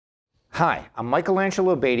Hi, I'm Michael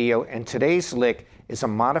Angelo Batio, and today's lick is a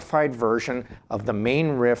modified version of the main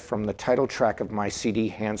riff from the title track of my CD,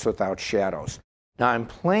 Hands Without Shadows. Now I'm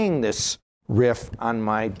playing this riff on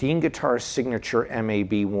my Dean Guitars signature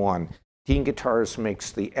MAB1. Dean Guitars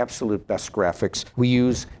makes the absolute best graphics. We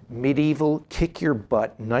use medieval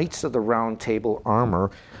kick-your-butt Knights of the Round Table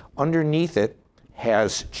armor. Underneath it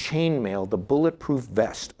has chainmail, the bulletproof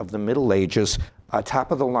vest of the Middle Ages,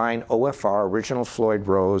 top of the line OFR, original Floyd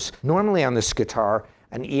Rose. Normally on this guitar,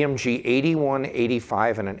 an EMG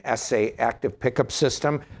 8185 and an SA active pickup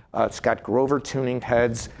system. It's got Grover tuning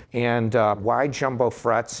heads and wide jumbo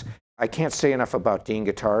frets. I can't say enough about Dean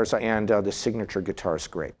Guitars, and the signature guitar is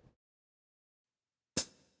great.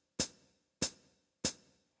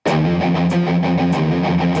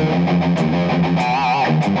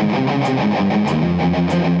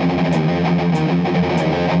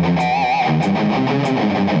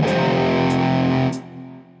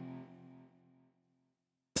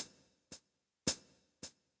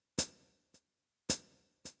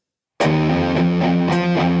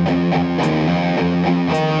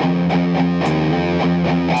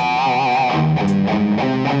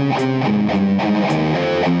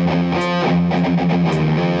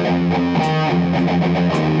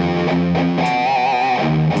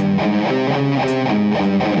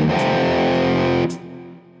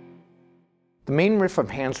 The main riff of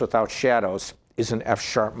Hands Without Shadows is an F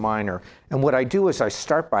sharp minor, and what I do is I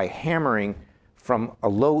start by hammering from a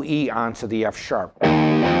low E onto the F sharp,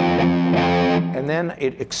 and then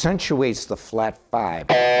it accentuates the flat 5.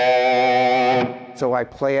 So I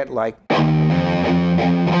play it like,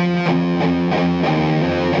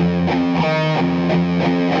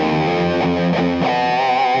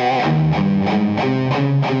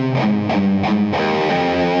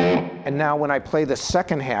 and now when I play the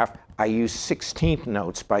second half, I use 16th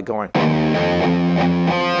notes by going.